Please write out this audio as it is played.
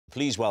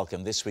Please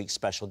welcome this week's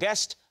special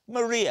guest,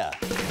 Maria.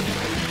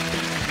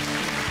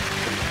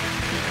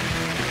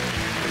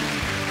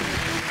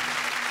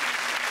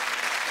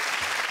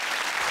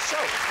 So,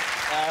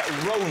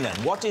 Ronan,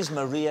 what is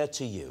Maria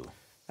to you?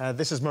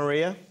 This is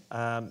Maria.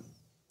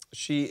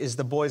 She is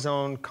the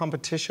Boyzone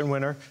competition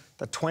winner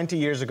that 20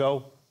 years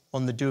ago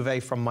won the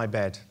duvet from my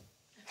bed.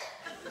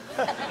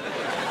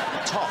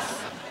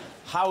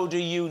 Toff, how do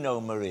you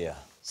know Maria?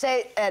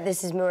 So,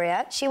 this is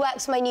Maria. She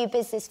works for my new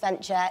business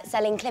venture,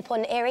 selling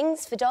clip-on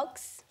earrings for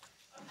dogs.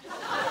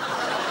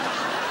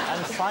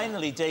 And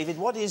finally, David,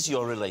 what is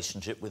your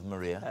relationship with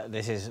Maria?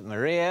 This is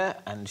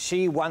Maria, and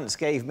she once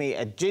gave me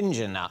a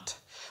gingernut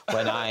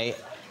when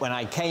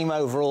I came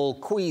over all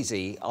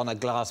queasy on a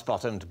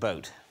glass-bottomed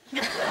boat.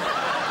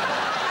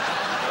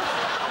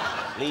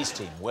 Lee's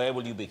team, where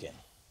will you begin?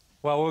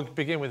 Well, we'll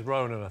begin with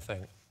Ronan, I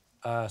think.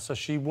 So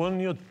she won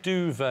your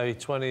duvet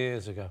 20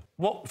 years ago.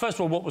 First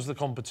of all, what was the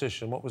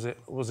competition? What was it?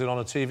 Was it on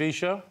a TV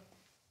show? It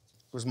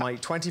was my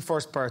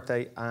 21st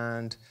birthday,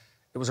 and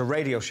it was a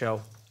radio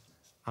show.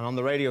 And on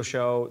the radio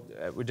show,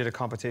 we did a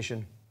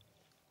competition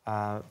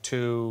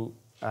to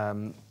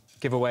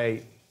give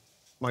away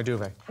my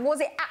duvet. Was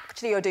it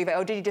actually your duvet,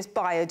 or did you just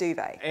buy a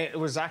duvet? It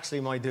was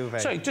actually my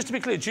duvet. Sorry, just to be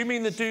clear, do you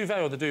mean the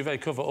duvet or the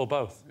duvet cover, or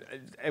both?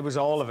 It was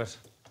all of it.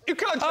 You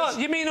can't just... Oh,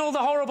 you mean all the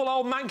horrible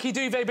old manky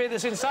duvet bit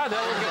that's inside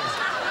there?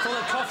 Full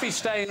of coffee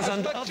stains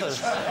and others.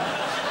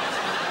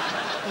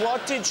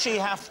 What did she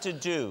have to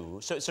do?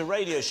 So it's a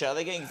radio show.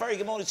 They're going, very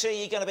good morning to you.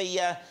 You're going to be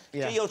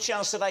your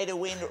chance today to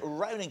win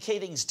Ronan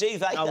Keating's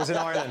duvet. I was in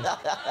Ireland.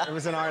 It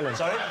was in Ireland.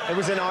 Sorry? It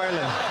was in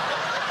Ireland.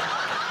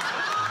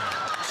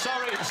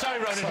 Sorry,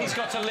 Ronan, he's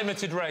got a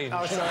limited range.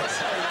 Oh, sorry.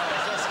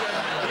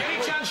 The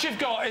only chance you've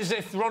got is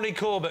if Ronnie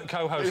Corbett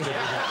co-hosted it.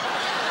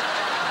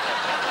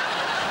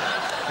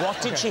 What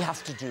did she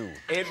have to do?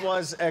 It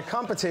was a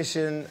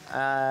competition.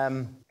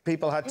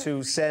 People had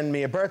to send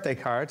me a birthday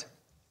card.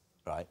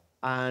 Right.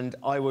 And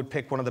I would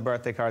pick one of the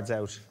birthday cards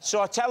out.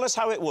 So tell us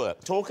how it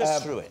worked. Talk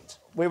us through it.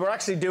 We were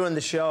actually doing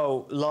the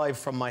show live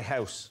from my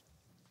house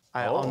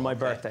on my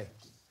birthday.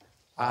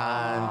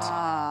 And...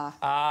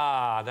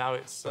 now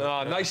it's...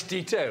 nice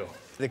detail.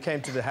 They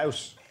came to the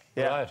house.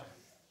 Yeah. Right.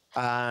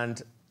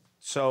 And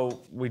so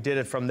we did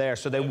it from there.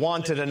 So they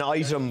wanted an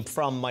item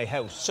from my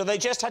house. So they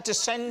just had to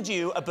send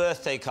you a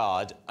birthday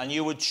card and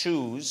you would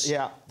choose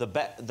the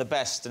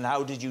best. And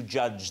how did you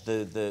judge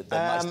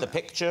the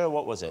picture?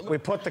 What was it? We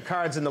put the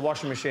cards in the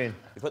washing machine.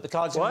 You put the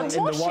cards in the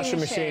washing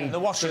machine. In the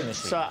washing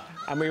machine. So,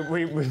 and we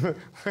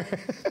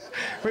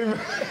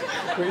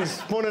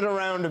spun it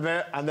around a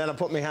bit, and then I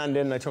put my hand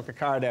in and I took a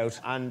card out,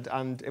 and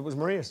it was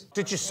Maria's.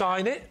 Did you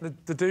sign it,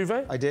 the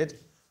duvet? I did.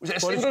 Was it a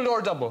single or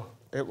a double?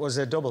 It was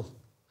a double.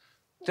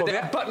 Did they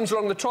have buttons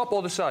along the top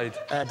or the side?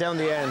 Down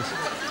the end.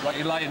 Right,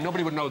 you're lying.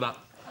 Nobody would know that.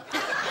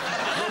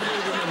 Nobody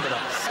would remember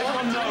that.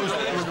 Everyone knows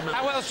that.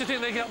 How else do you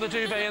think they get the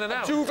duvet in and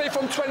out? Duvet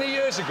from 20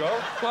 years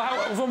ago?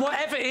 Well, from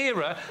whatever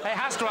era, it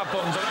has to have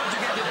buttons on. How do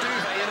you get the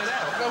duvet in and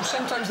out? No,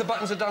 sometimes the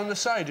buttons are down the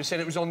side. You said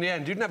it was on the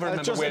end. You'd never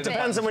remember where it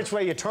depends on which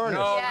way you turn it.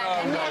 No, Never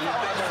on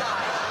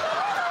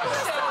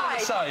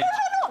the side.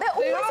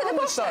 They're always at the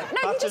bottom.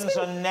 No, buttons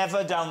are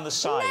never down the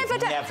side.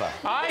 Never.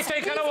 I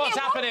think I know what's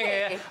happening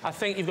here. I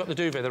think you've got the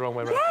duvet the wrong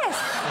way around. Yes.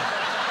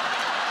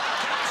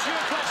 Can I ask you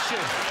a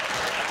question?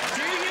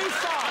 Do you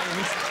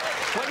find,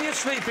 when you're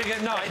sleeping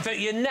at night, that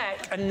your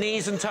neck and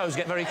knees and toes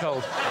get very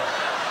cold?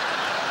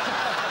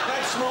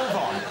 Let's move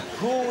on.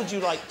 Who would you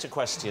like to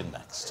question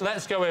next?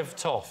 Let's go with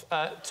Toff.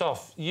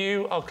 Toff,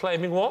 you are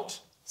claiming what?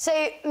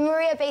 So,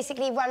 Maria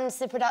basically runs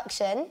the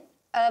production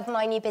of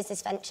my new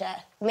business venture,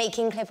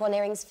 making clip-on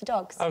earrings for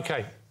dogs.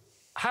 OK.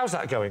 How's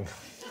that going?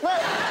 Well...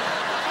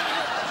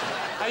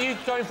 Are you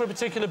going for a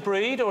particular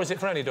breed, or is it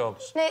for any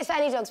dogs? No, it's for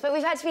any dogs, but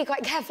we've had to be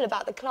quite careful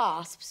about the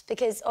clasps,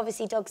 because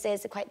obviously dogs'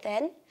 ears are quite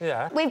thin.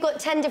 Yeah. We've got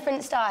 10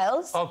 different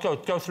styles. I'll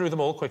go through them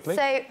all quickly.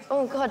 So,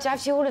 oh, God, do I have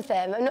to do all of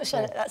them? I'm not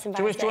sure that's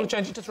embarrassing. Do you want to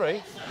change it to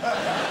 3?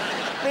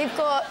 We've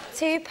got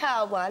 2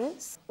 pearl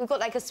ones. We've got,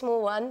 like, a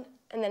small one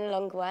and then a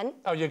longer one.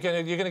 Oh, you're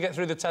gonna get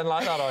through the 10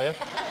 like that, are you?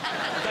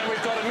 Then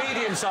we've got a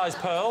medium-sized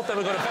pearl. Then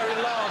we've got a very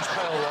large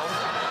pearl one.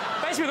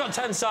 Basically, we've got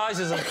 10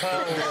 sizes of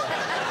pearl.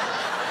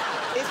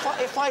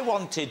 If I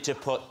wanted to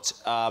put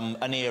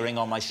an earring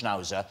on my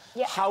schnauzer,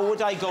 how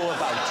would I go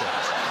about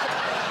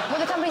it? Well,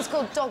 the company's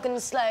called Dog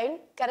and Sloan.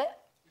 Get it?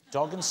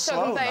 Dog and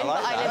Sloan, I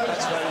like that.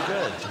 That's very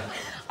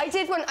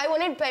good. I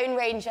wanted Bone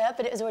Ranger,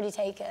 but it was already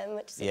taken,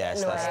 which is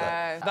yes,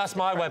 annoying. That's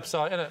my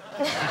website, isn't it?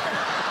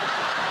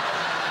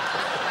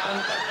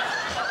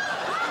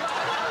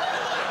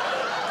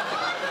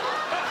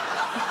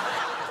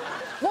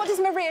 What does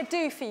Maria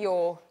do for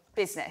your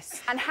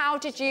business, and how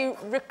did you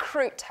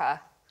recruit her?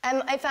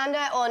 I found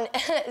her on...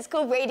 it's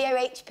called Radio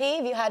HP,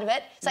 have you heard of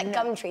it? It's like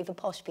Gumtree for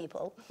posh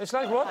people. It's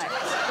like what?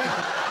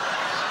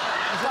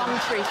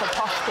 Gumtree for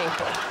posh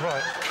people.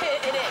 Right.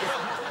 It is.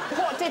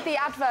 What did the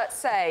advert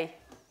say?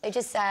 They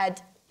just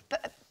said,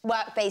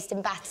 work based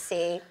in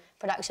Battersea,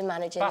 production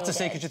manager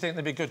Battersea, needed. because you think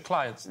they'd be good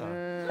clients,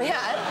 though?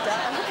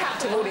 Yeah,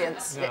 Captive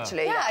audience,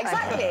 literally. Yeah,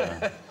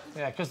 exactly.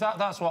 Yeah, because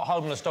that's what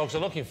homeless dogs are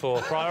looking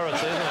for, priority,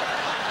 isn't it?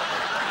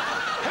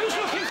 Who's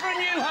looking for a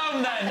new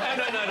home, then?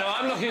 No,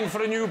 I'm looking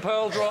for a new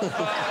pearl drop. They do an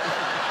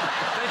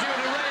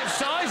array of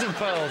size of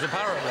pearls,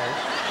 apparently.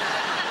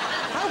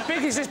 How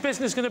big is this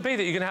business going to be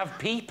that you're going to have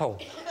people?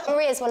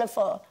 Maria's one of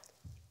 4.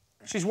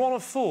 She's one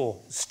of 4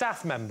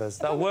 staff members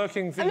that are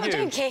working for you. I'm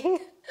not joking.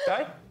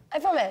 Okay? I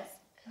promise.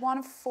 1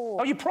 of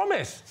 4. Oh, you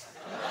promised?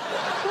 Well,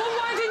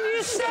 why didn't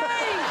you say? Oh,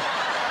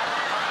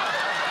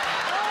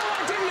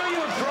 I didn't know you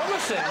were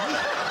promising.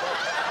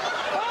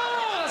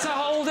 Oh, that's a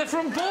whole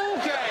different ball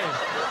game.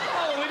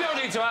 Oh, we don't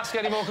need to ask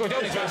anymore. We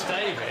don't need to ask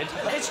David.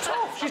 It's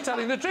tough. She's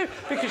telling the truth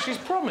because she's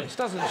promised,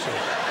 doesn't she?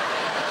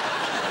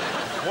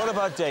 What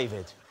about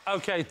David?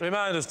 OK,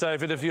 remind us,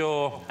 David, of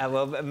your...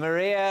 Well,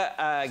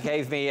 Maria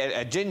gave me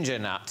a ginger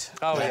nut.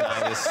 Oh,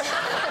 yeah.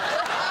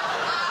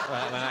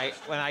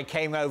 When I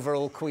came over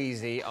all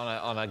queasy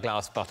on a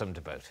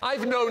glass-bottomed boat.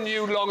 I've known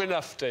you long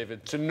enough,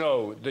 David, to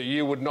know that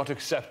you would not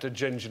accept a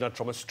ginger nut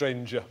from a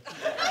stranger.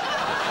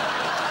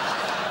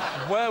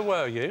 Where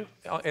were you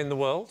in the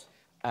world?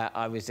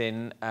 I was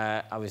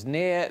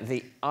near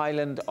the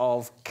island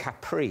of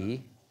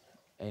Capri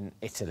in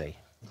Italy.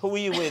 Who were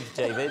you with,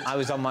 David? I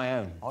was on my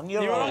own. On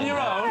your own? You were on your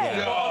own?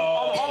 Yeah.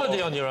 On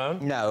holiday on your own?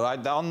 No,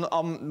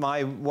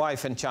 my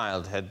wife and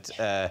child had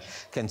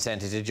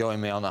consented to join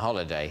me on a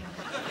holiday.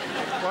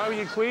 Why were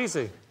you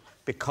queasy?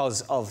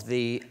 Because of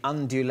the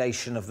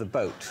undulation of the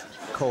boat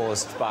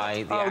caused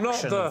by the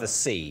action of the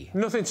sea.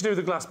 Nothing to do with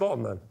the glass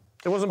bottom, then?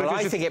 It wasn't because...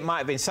 Well, I think it might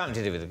have been something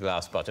to do with the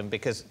glass bottom,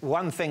 because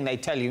one thing they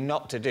tell you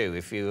not to do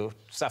if you're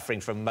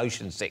suffering from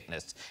motion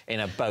sickness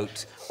in a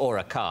boat or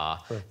a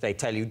car, they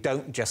tell you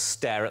don't just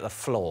stare at the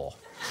floor.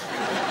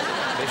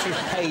 If you've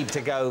paid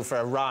to go for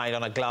a ride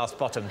on a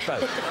glass-bottomed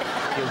boat,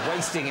 you're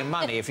wasting your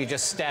money if you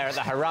just stare at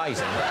the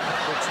horizon,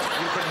 which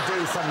you can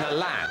do from the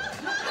land.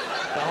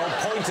 The whole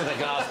point of the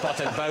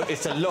glass-bottomed boat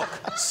is to look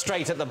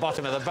straight at the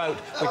bottom of the boat,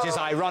 which is,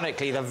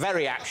 ironically, the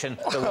very action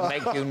that will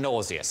make you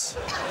nauseous.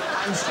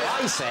 And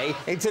I say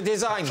it's a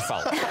design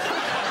fault.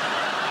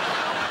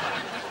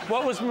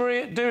 What was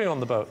Maria doing on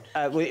the boat?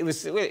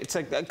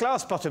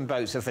 Glass-bottomed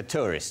boats are for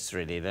tourists,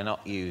 really. They're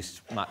not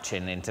used much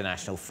in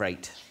international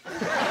freight. So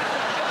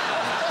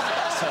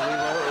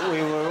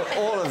we were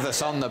all of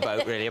us on the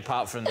boat, really,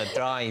 apart from the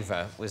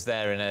driver, was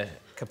there in a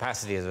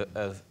capacity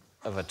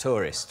of a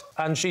tourist.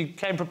 And she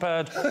came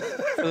prepared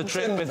for the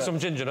trip with some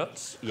ginger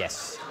nuts?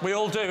 Yes. We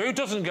all do. Who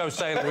doesn't go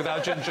sailing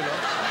without ginger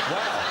nuts?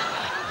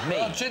 Well, me.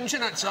 Well, ginger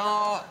nuts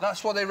are...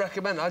 That's what they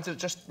recommend. I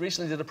just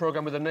recently did a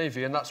programme with the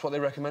Navy, and that's what they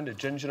recommended.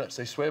 Ginger nuts,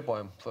 they swear by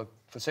them for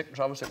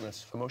travel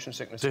sickness, for motion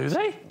sickness. Do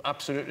they?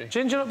 Absolutely.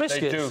 Ginger nut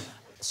biscuits? They do.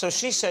 So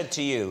she said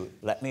to you,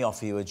 let me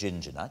offer you a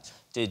ginger nut.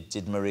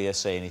 Did Maria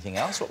say anything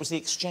else? What was the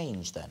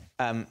exchange, then?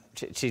 I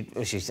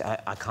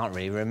can't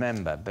really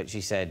remember, but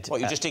she said... What,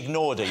 you just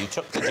ignored her? You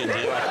took the ginger...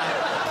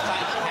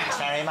 Thanks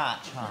very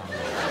much. Oh.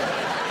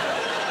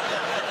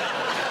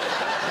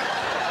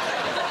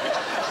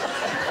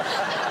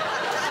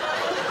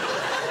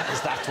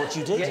 Is that what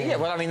you did? Yeah,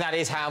 well, I mean, that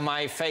is how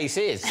my face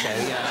is, so,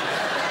 you know...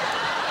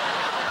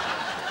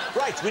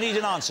 Right, we need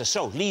an answer.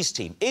 So, Lee's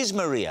team. Is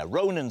Maria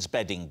Ronan's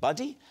bedding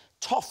buddy,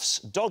 Toff's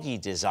doggy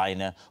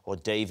designer, or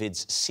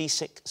David's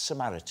seasick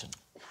Samaritan?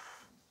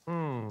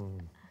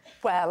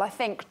 Well, I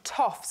think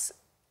Toff's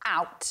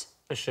out.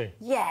 Is she?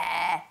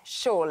 Yeah,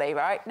 surely,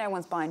 right? No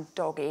one's buying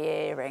doggy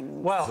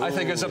earrings. Well, I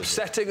think as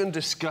upsetting and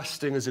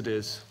disgusting as it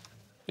is,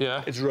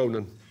 yeah, it's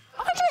Ronan.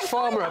 I don't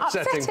Far more find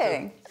that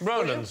upsetting.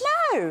 Ronan's?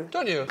 No.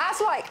 Don't you? As,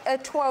 like, a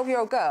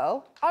 12-year-old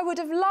girl, I would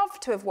have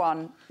loved to have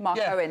won Mark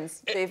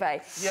Owen's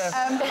duvet. Yeah.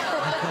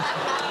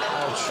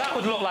 That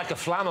would look like a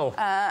flannel.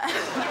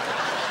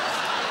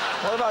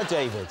 What about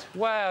David?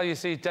 Well, you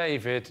see,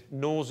 David,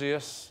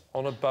 nauseous,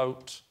 on a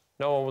boat,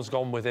 no one was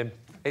gone with him.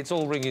 It's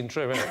all ringing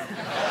true, isn't it?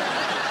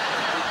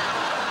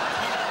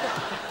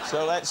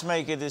 So let's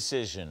make a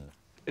decision.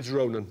 It's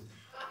Ronan.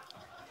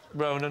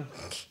 Ronan.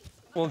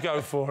 We'll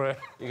go for it.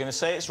 You're going to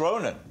say it's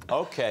Ronan?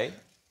 OK.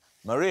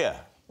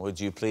 Maria, would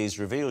you please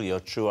reveal your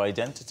true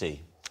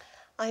identity?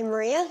 I'm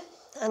Maria,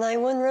 and I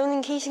won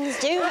Ronan Keating's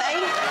duvet.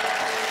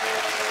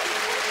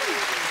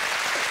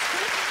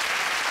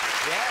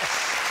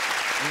 Yes,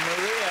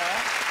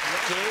 Maria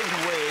did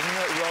win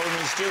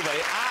Ronan's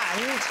duvet,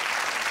 and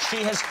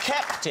she has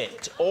kept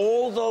it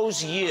all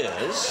those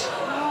years,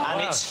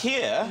 and it's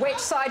here. Which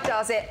side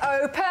does it?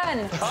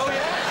 Open! Oh,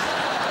 yeah.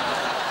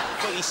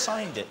 But he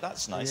signed it,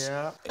 that's nice.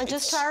 Yeah. And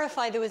just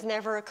clarify, there was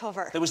never a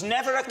cover. There was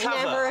never a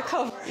cover? Never a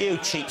cover. You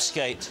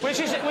cheapskate. Which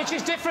is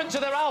different to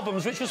their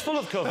albums, which was full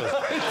of covers. There you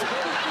go.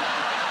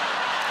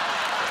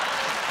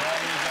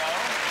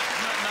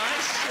 Isn't that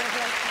nice?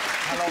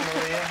 Hello,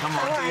 Maria. Come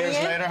on. 2 years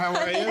later, how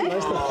are you?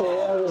 Nice to see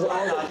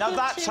you. Now,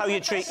 that's how you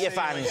treat your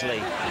fans,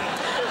 Lee.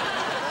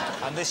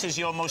 And this is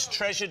your most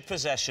treasured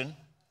possession.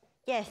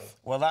 Yes.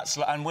 Well, that's...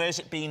 And where's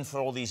it been for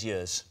all these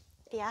years?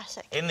 The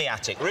attic. In the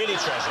attic. Really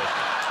treasured.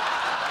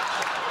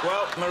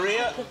 Well,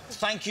 Maria,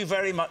 thank you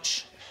very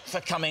much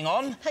for coming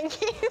on. Thank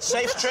you.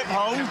 Safe trip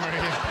home.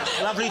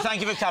 Lovely,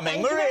 thank you for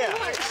coming. Thank Maria. you very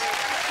much.